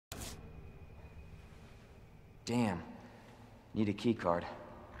Damn. Need a key card.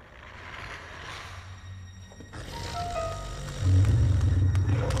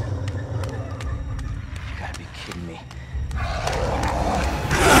 You gotta be kidding me.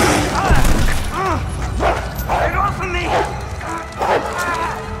 Get off of me!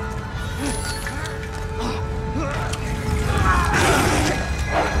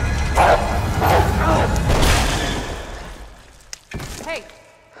 Hey!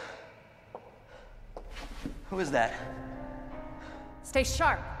 Who is that? Stay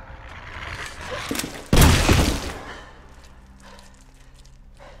sharp.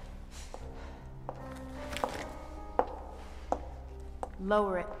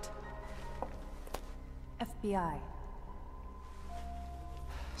 Lower it. FBI.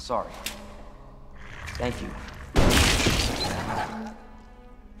 Sorry. Thank you.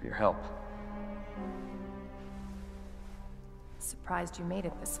 For your help. Surprised you made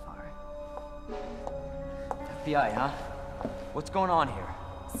it this far. FBI, huh? What's going on here?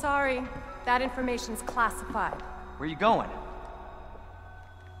 Sorry, that information's classified. Where are you going?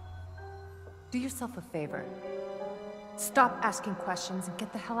 Do yourself a favor. Stop asking questions and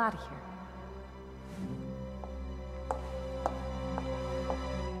get the hell out of here.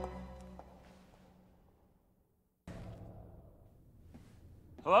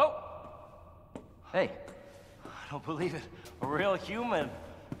 Hello? Hey. I don't believe it. A real human.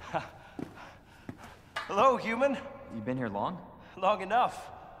 Hello, human. You been here long? Long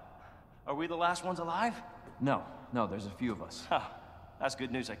enough. Are we the last ones alive? No, there's a few of us. Huh. That's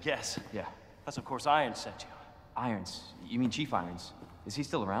good news, I guess. Yeah. That's of course Iron sent you. Irons? You mean Chief Irons? Is he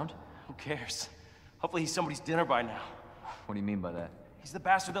still around? Who cares? Hopefully he's somebody's dinner by now. What do you mean by that? He's the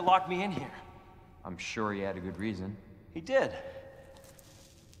bastard that locked me in here. I'm sure he had a good reason. He did.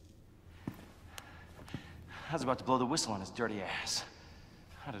 I was about to blow the whistle on his dirty ass.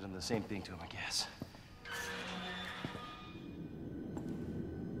 I'd have done the same thing to him, I guess.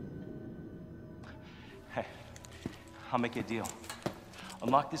 Hey, I'll make you a deal.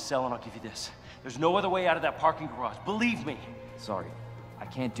 Unlock this cell and I'll give you this. There's no other way out of that parking garage, believe me. Sorry, I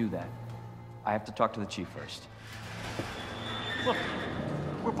can't do that. I have to talk to the chief first. Look,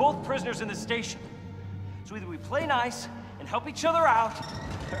 we're both prisoners in this station. So either we play nice and help each other out,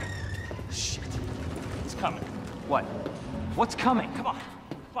 or... Shit. It's coming. What? What's coming? Come on.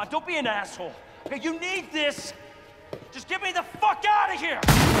 Come on, don't be an asshole. Okay, you need this. Just get me the fuck out of here!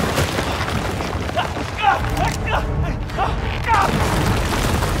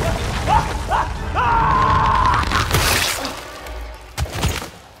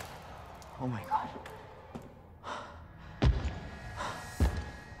 Oh my God.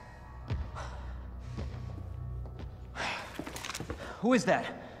 Who is that?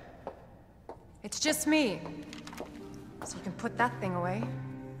 It's just me. So you can put that thing away.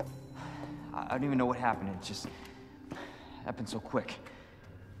 I don't even know what happened. It just happened so quick.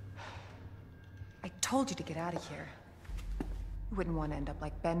 I told you to get out of here. You wouldn't want to end up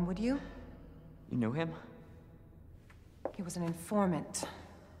like Ben, would you? You knew him? He was an informant.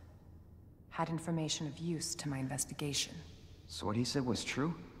 Had information of use to my investigation. So what he said was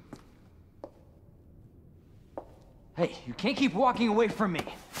true? Hey, you can't keep walking away from me!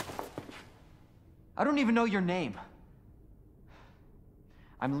 I don't even know your name.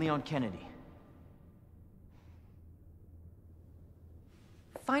 I'm Leon Kennedy.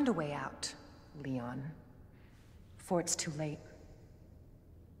 Find a way out, Leon. Before it's too late.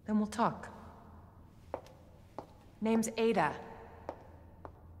 Then we'll talk. Name's Ada.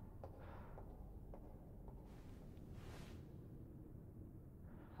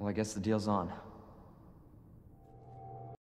 Well, I guess the deal's on.